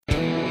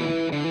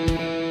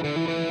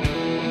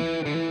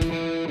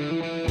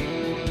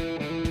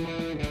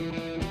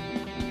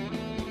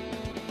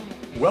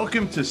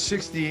Welcome to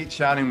 68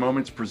 Shining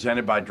Moments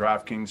presented by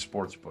DraftKings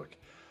Sportsbook.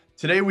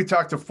 Today we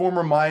talk to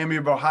former Miami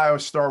of Ohio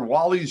star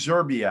Wally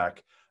Szczerbiak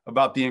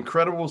about the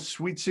incredible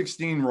Sweet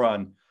 16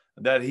 run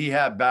that he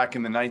had back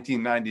in the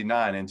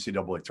 1999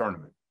 NCAA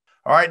tournament.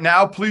 All right,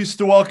 now pleased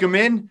to welcome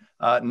in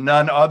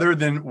none other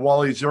than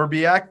Wally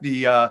Szczerbiak,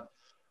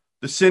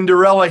 the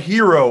Cinderella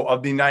hero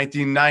of the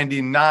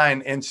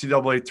 1999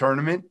 NCAA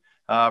tournament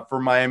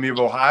for Miami of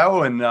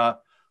Ohio. And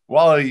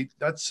Wally,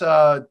 that's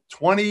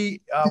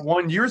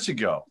 21 years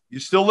ago. You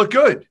still look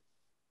good.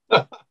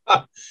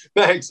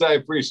 Thanks. I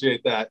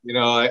appreciate that. You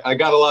know, I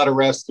got a lot of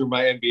rest through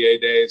my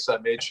NBA days. I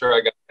made sure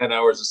I got 10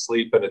 hours of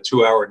sleep and a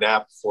 2-hour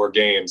nap before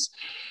games.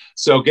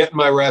 So getting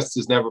my rest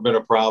has never been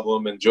a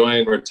problem.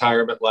 Enjoying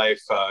retirement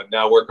life,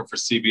 now working for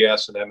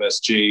CBS and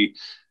MSG.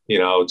 You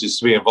know, just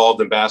to be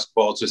involved in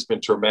basketball has just been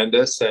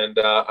tremendous. And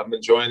I'm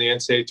enjoying the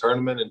NCAA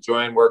tournament,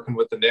 enjoying working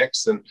with the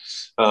Knicks. And,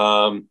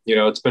 you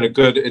know, it's been a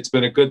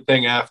good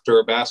thing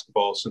after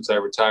basketball since I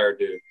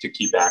retired to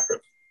keep active.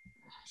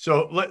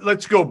 So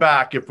let's go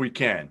back if we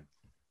can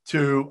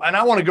and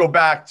I want to go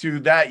back to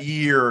that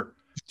year,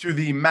 to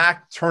the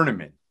MAC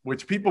tournament,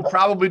 which people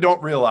probably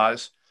don't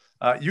realize.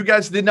 You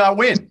guys did not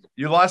win.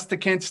 You lost to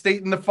Kent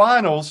State in the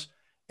finals.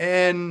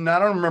 And I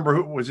don't remember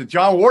who was it.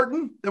 John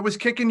Wharton that was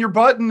kicking your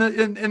butt in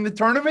the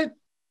tournament.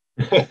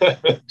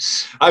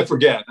 I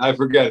forget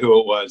who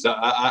it was.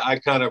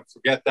 I kind of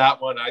forget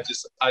that one. I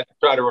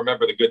try to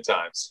remember the good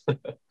times.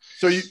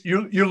 So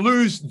you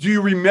lose. Do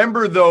you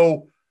remember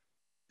though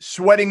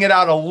sweating it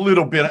out a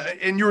little bit?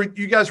 And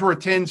you guys were a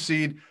 10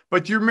 seed,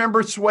 but do you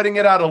remember sweating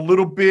it out a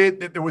little bit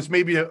that there was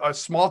maybe a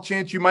small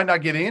chance you might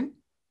not get in?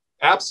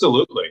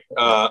 Absolutely.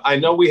 I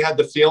know we had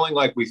the feeling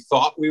like we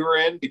thought we were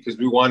in because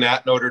we won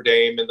at Notre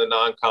Dame in the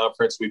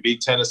non-conference. We beat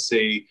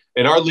Tennessee,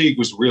 and our league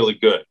was really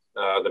good.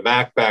 The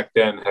MAC back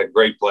then had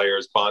great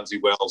players,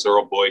 Bonzi Wells,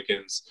 Earl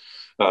Boykins.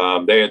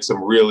 They had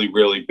some really,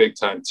 really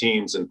big-time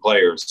teams and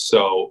players.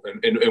 So,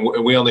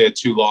 and we only had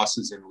 2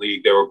 losses in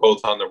league. They were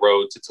both on the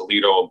road to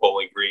Toledo and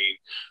Bowling Green,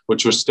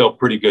 which were still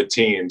pretty good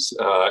teams.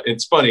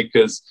 It's funny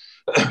because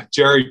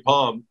Jerry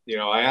Palm, you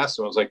know, I asked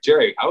him, I was like,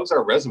 Jerry, how was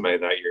our resume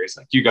that year? He's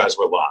like, you guys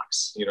were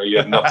locks. You know, you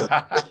had nothing.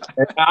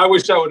 I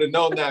wish I would have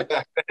known that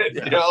back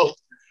then, you know.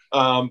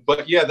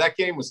 But, yeah, that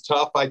game was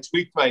tough. I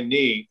tweaked my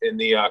knee in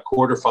the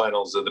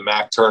quarterfinals of the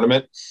MAC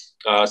tournament.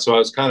 So I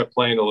was kind of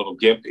playing a little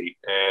gimpy.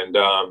 And,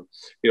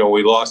 you know,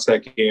 we lost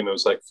that game. It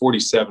was like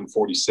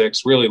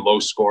 47-46, really low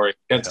scoring.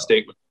 Kent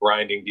State was a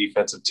grinding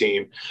defensive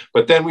team.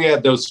 But then we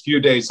had those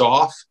few days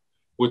off,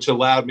 which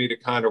allowed me to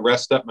kind of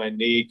rest up my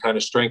knee, kind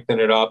of strengthen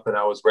it up, and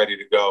I was ready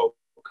to go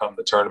come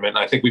the tournament.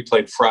 And I think we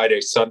played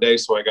Friday, Sunday,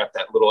 so I got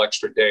that little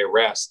extra day of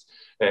rest,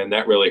 and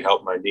that really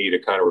helped my knee to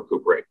kind of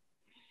recuperate.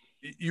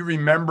 You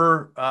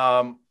remember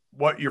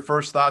what your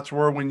first thoughts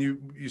were when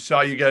you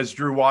saw you guys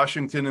drew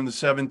Washington in the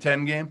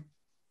 7-10 game?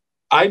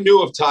 I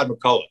knew of Todd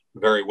McCullough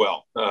very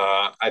well.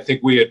 I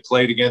think we had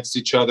played against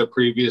each other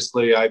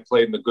previously. I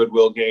played in the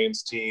Goodwill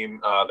Games team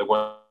that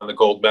won the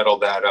gold medal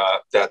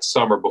that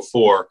summer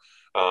before.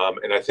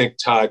 And I think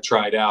Todd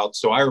tried out.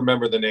 So I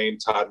remember the name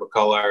Todd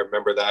McCullough. I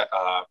remember that,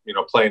 you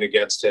know, playing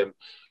against him.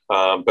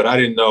 But I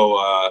didn't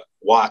know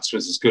Watts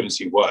was as good as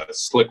he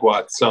was. Slick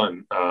Watts'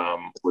 son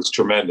was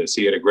tremendous.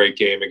 He had a great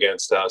game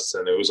against us,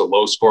 and it was a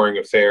low-scoring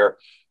affair.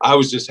 I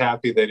was just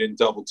happy they didn't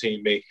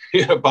double-team me.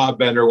 Bob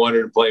Bender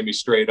wanted to play me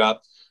straight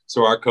up.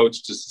 So our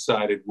coach just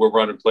decided we're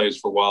running plays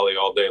for Wally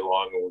all day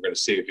long, and we're going to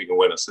see if he can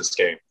win us this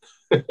game.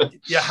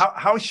 Yeah,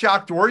 how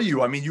shocked were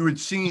you? I mean, you had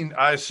seen,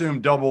 I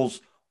assume, doubles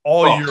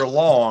all year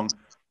long.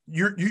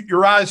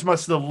 Your eyes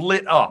must have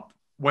lit up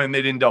when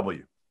they didn't double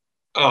you.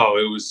 Oh,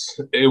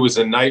 it was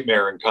a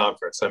nightmare in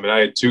conference. I mean, I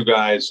had 2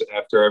 guys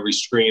after every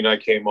screen I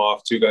came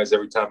off, 2 guys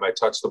every time I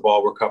touched the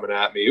ball were coming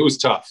at me. It was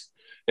tough.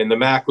 And the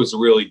MAC was a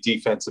really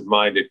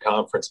defensive-minded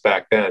conference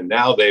back then.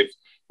 Now they've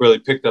really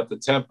picked up the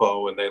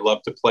tempo, and they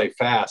love to play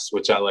fast,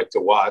 which I like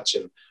to watch,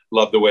 and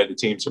love the way the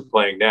teams are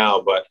playing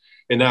now. But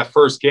in that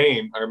first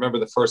game, I remember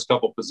the first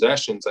couple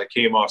possessions, I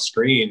came off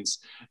screens,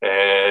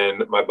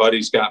 and my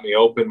buddies got me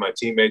open, my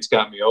teammates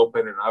got me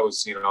open, and I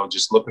was, you know,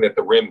 just looking at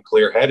the rim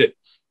clear-headed.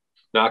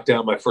 Knocked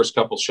down my first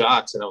couple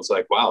shots, and I was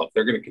like, wow, if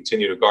they're going to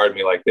continue to guard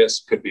me like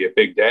this, it could be a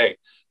big day.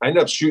 I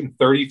ended up shooting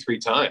 33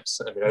 times.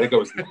 I mean, I think it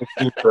was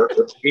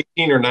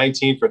 18 or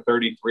 19 for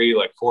 33,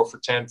 like 4 for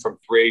 10 from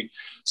 3.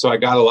 So I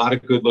got a lot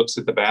of good looks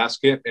at the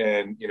basket.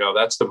 And, you know,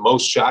 that's the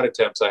most shot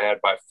attempts I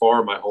had by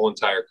far my whole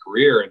entire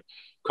career. And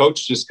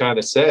coach just kind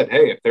of said,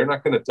 hey, if they're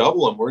not going to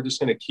double them, we're just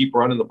going to keep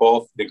running the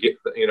ball to get,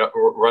 you know,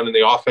 running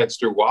the offense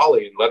through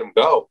Wally and let him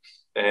go.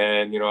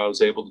 And, you know, I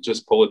was able to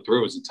just pull it through.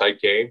 It was a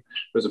tight game. It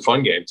was a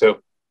fun game too.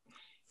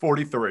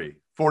 43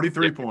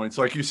 points.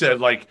 Like you said,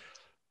 like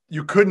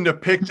you couldn't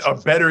have picked a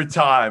better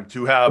time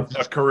to have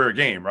a career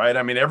game, right?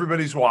 I mean,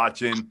 everybody's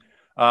watching.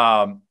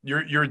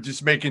 You're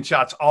just making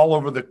shots all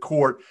over the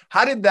court.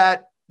 How did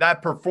that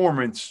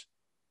performance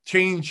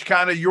change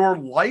kind of your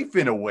life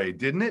in a way,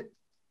 didn't it?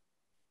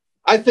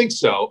 I think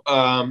so.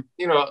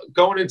 You know,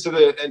 going into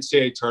the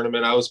NCAA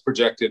tournament, I was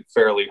projected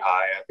fairly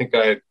high. I think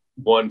I had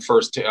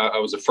I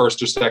was a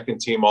first or second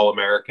team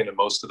All-American in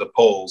most of the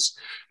polls.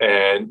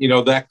 And,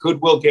 that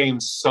Goodwill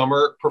Games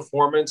summer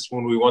performance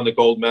when we won the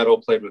gold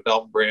medal, played with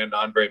Elton Brand,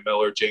 Andre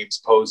Miller,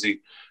 James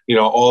Posey,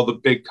 all the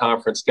big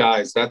conference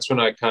guys. That's when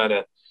I kind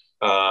of,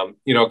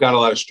 got a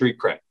lot of street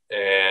cred.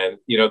 And,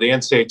 the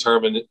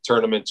NCAA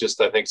tournament just,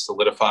 I think,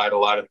 solidified a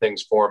lot of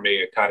things for me.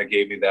 It kind of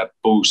gave me that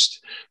boost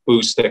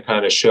that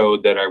kind of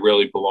showed that I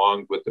really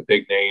belonged with the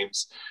big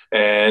names.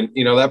 And,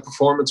 that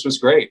performance was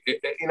great.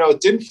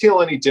 It didn't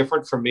feel any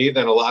different for me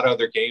than a lot of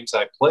other games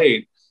I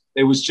played.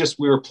 It was just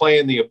we were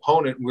playing the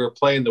opponent. And we were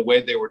playing the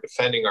way they were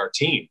defending our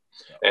team.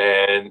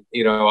 And,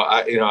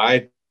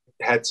 I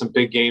had some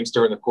big games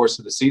during the course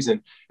of the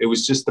season. It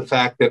was just the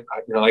fact that,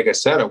 like I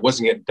said, I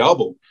wasn't getting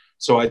doubled.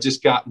 So I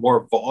just got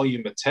more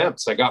volume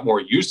attempts. I got more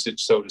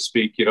usage, so to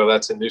speak.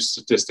 That's a new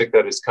statistic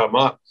that has come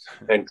up.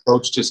 And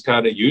coach just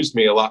kind of used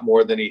me a lot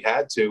more than he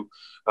had to,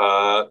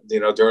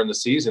 during the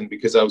season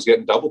because I was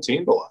getting double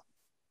teamed a lot.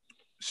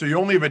 So you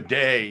only have a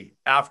day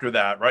after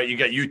that, right? You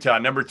got Utah,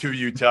 number 2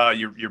 Utah,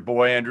 your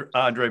boy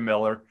Andre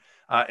Miller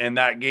in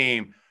that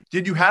game.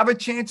 Did you have a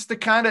chance to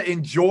kind of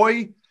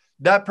enjoy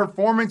that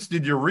performance?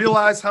 Did you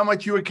realize how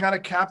much you had kind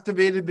of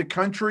captivated the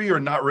country or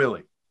not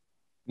really?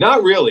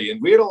 Not really.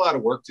 And we had a lot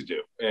of work to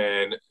do.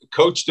 And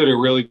coach did a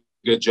really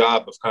good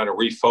job of kind of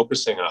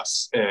refocusing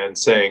us and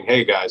saying,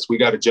 hey, guys, we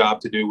got a job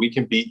to do. We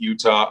can beat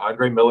Utah.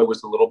 Andre Miller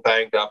was a little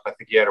banged up. I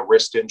think he had a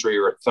wrist injury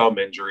or a thumb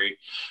injury.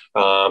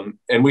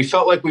 And we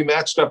felt like we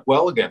matched up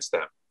well against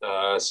them.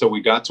 So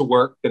we got to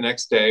work the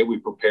next day. We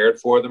prepared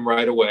for them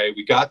right away.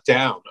 We got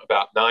down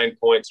about 9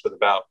 points with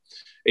about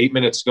 8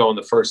 minutes to go in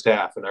the first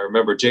half. And I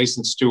remember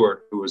Jason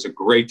Stewart, who was a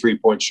great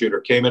three-point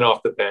shooter, came in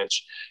off the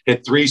bench,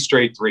 hit 3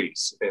 straight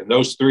threes. And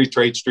those three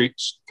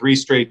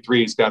straight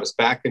threes got us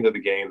back into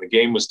the game. The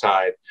game was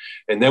tied.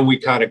 And then we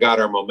kind of got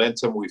our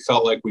momentum. We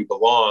felt like we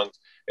belonged.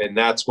 And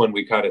that's when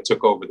we kind of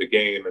took over the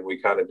game and we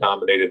kind of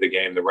dominated the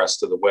game the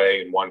rest of the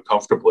way and won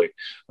comfortably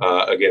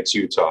against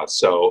Utah.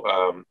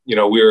 So,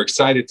 we were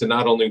excited to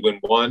not only win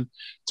one,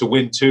 to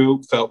win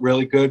two, felt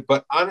really good.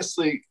 But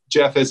honestly,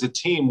 Jeff, as a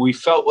team, we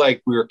felt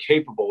like we were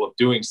capable of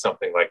doing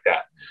something like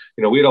that.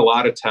 We had a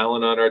lot of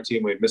talent on our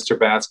team. We had Mr.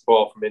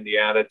 Basketball from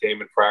Indiana,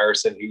 Damon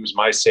Frierson. He was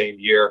my same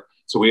year.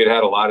 So we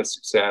had a lot of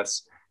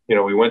success.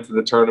 We went to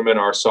the tournament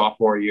our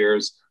sophomore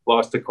years,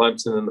 lost to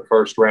Clemson in the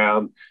first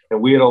round. And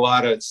we had a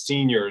lot of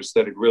seniors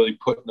that had really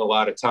put in a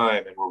lot of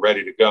time and were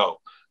ready to go.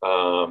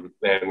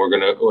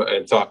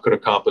 And thought could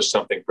accomplish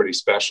something pretty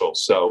special.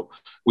 So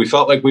we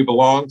felt like we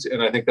belonged.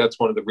 And I think that's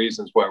one of the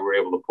reasons why we were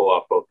able to pull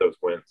off both those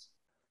wins.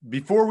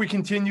 Before we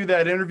continue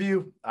that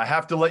interview, I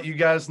have to let you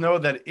guys know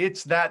that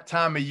it's that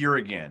time of year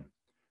again.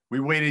 We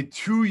waited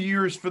 2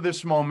 years for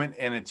this moment,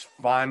 and it's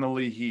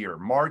finally here.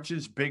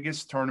 March's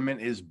biggest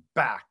tournament is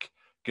back.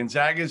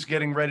 Gonzaga is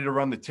getting ready to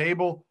run the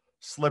table.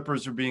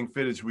 Slippers are being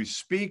fit as we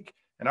speak.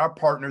 And our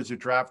partners at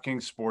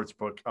DraftKings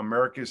Sportsbook,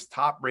 America's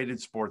top-rated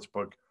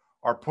sportsbook,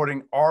 are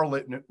putting our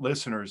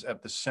listeners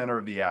at the center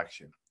of the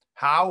action.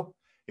 How?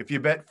 If you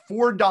bet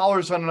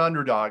 $4 on an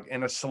underdog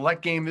in a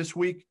select game this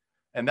week,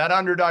 and that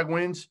underdog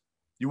wins,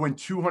 you win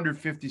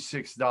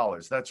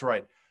 $256. That's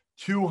right,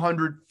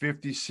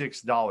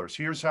 $256.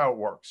 Here's how it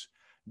works.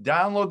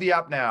 Download the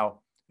app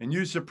now and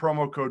use the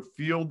promo code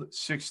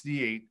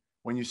FIELD68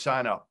 when you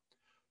sign up.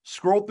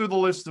 Scroll through the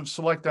list of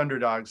select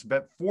underdogs,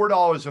 bet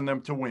 $4 on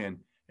them to win,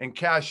 and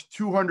cash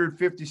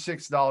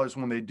 $256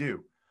 when they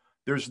do.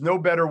 There's no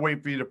better way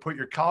for you to put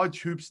your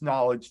college hoops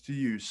knowledge to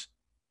use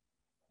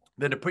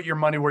than to put your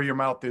money where your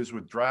mouth is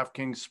with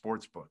DraftKings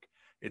Sportsbook.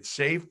 It's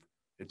safe,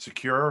 it's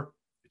secure,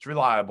 it's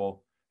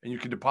reliable, and you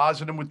can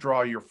deposit and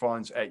withdraw your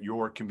funds at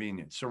your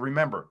convenience. So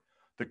remember,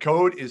 the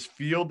code is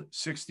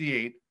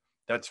FIELD68.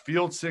 That's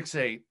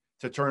FIELD68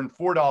 to turn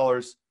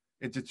 $4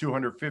 into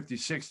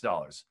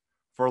 $256.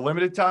 For a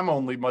limited time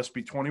only, must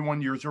be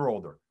 21 years or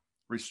older.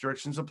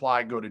 Restrictions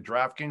apply. Go to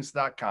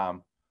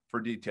DraftKings.com for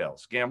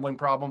details. Gambling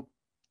problem?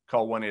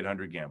 Call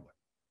 1-800-GAMBLER.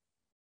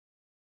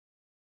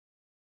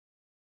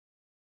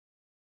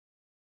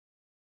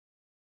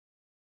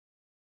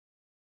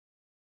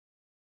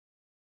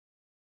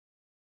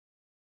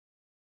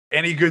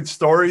 Any good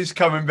stories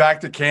coming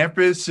back to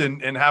campus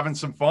and having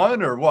some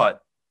fun or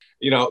what?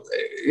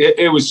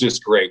 It was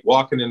just great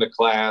walking into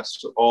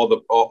class. All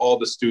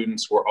the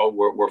students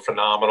were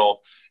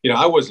phenomenal.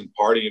 I wasn't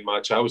partying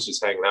much. I was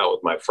just hanging out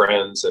with my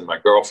friends and my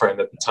girlfriend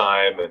at the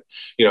time, and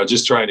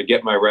just trying to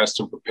get my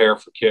rest and prepare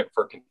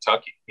for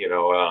Kentucky.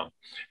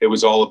 It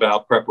was all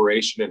about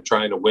preparation and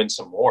trying to win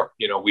some more.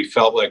 We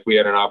felt like we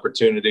had an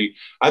opportunity.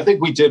 I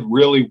think we did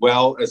really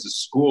well as a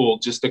school,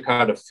 just to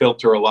kind of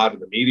filter a lot of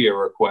the media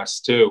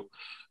requests too.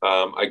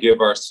 I give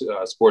our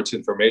sports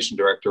information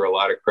director a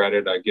lot of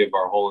credit. I give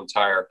our whole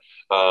entire,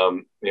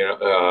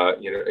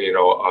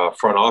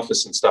 front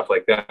office and stuff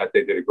like that.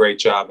 They did a great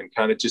job and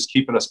kind of just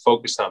keeping us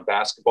focused on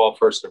basketball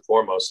first and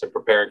foremost and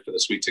preparing for the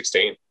Sweet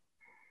 16.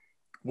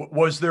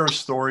 Was there a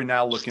story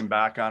now looking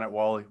back on it,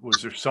 Wally? Was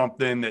there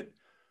something that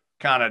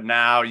kind of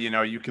now,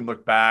 you can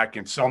look back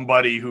and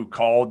somebody who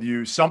called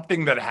you,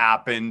 something that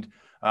happened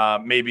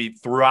maybe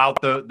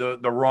throughout the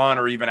run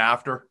or even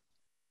after?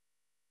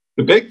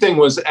 The big thing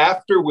was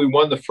after we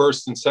won the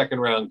first and second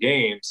round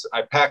games,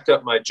 I packed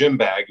up my gym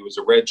bag. It was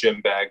a red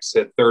gym bag,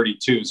 said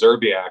 32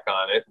 Zerbiak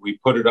on it. We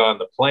put it on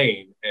the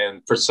plane,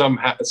 and for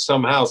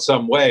somehow,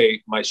 some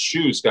way, my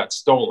shoes got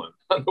stolen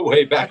on the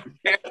way back to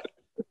Canada.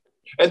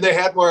 And they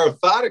had more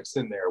orthotics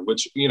in there,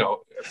 which, you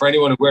know, for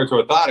anyone who wears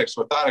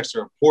orthotics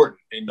are important.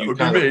 And you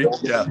kind of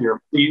hold them for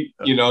your feet,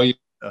 you know, you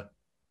hold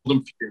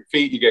them for your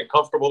feet, you get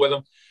comfortable with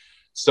them.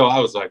 So I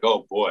was like,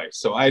 oh boy.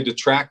 So I had to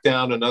track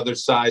down another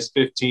size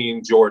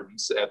 15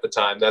 Jordans at the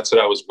time. That's what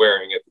I was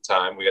wearing at the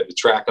time. We had to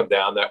track them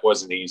down. That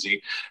wasn't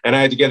easy. And I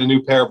had to get a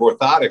new pair of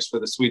orthotics for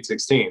the Sweet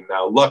 16.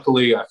 Now,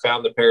 luckily, I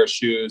found the pair of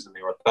shoes and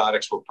the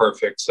orthotics were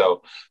perfect.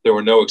 So there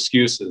were no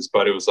excuses,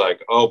 but it was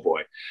like, oh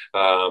boy.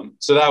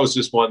 So that was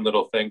just one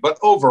little thing. But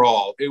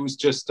overall, it was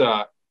just,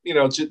 you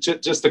know,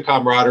 just the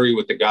camaraderie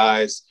with the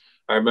guys.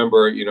 I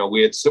remember, you know,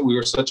 we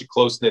were such a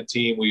close-knit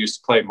team. We used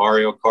to play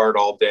Mario Kart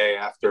all day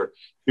after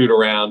shoot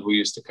around. We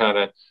used to kind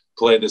of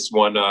play this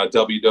one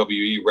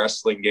WWE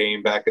wrestling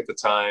game back at the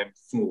time.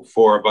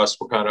 4 of us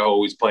were kind of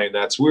always playing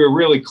that. So we were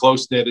really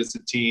close-knit as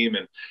a team.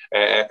 And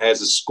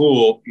as a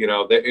school, you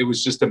know, it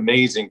was just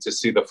amazing to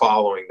see the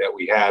following that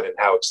we had and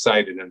how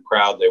excited and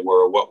proud they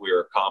were of what we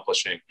were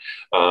accomplishing.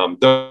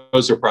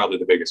 Those are probably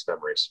the biggest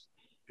memories.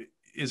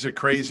 Is it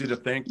crazy to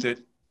think that,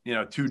 you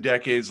know, 2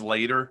 decades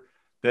later,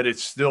 that it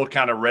still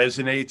kind of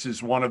resonates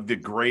as one of the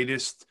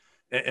greatest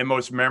and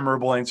most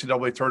memorable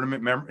NCAA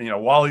tournament, you know,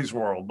 Wally's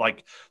World?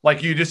 Like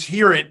you just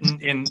hear it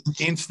and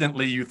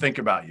instantly you think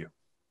about you.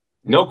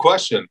 No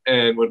question.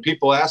 And when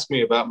people ask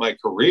me about my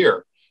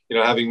career, you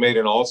know, having made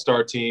an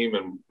all-star team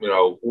and, you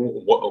know,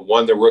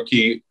 won the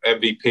rookie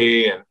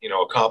MVP and, you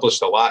know,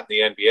 accomplished a lot in the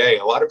NBA,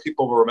 a lot of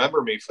people will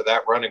remember me for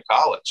that run in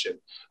college. And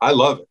I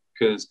love it,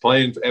 because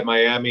playing at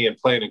Miami and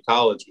playing in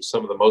college was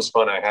some of the most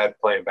fun I had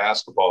playing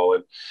basketball.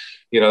 And,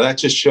 you know, that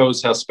just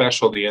shows how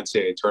special the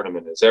NCAA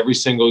tournament is. Every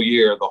single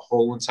year, the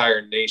whole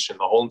entire nation,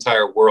 the whole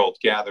entire world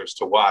gathers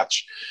to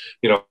watch,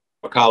 you know,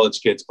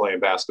 college kids playing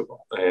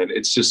basketball. And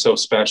it's just so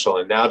special.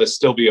 And now to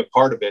still be a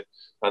part of it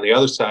on the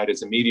other side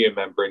as a media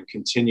member and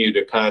continue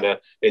to kind of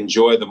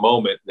enjoy the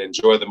moment and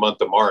enjoy the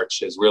month of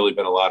March has really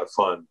been a lot of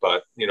fun.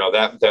 But, you know,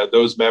 that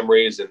those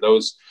memories and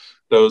those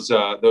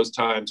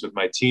times with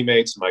my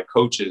teammates and my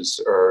coaches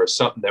are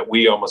something that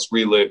we almost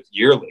relive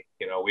yearly.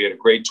 You know, we had a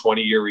great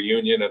 20-year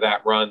reunion of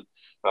that run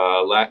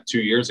 2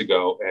 years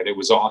ago, and it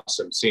was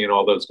awesome seeing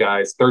all those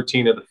guys.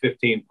 13 of the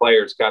 15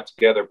 players got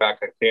together back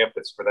on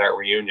campus for that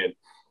reunion,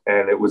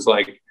 and it was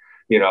like,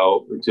 you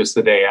know, just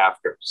the day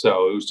after.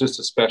 So it was just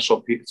a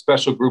special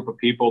group of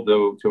people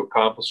to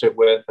accomplish it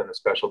with, and a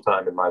special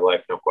time in my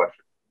life, no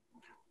question.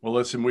 Well,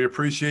 listen, we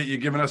appreciate you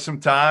giving us some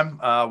time.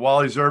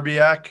 Wally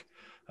Szczerbiak,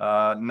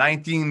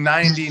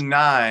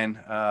 1999,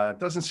 it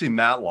doesn't seem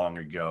that long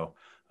ago.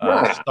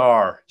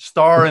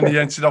 Star in the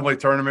NCAA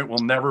tournament will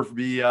never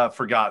be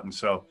forgotten.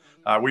 So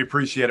we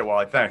appreciate it,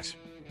 Wally. Thanks.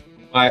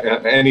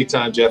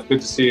 Anytime, Jeff.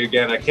 Good to see you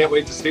again. I can't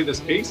wait to see this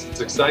piece. It's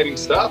exciting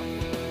stuff.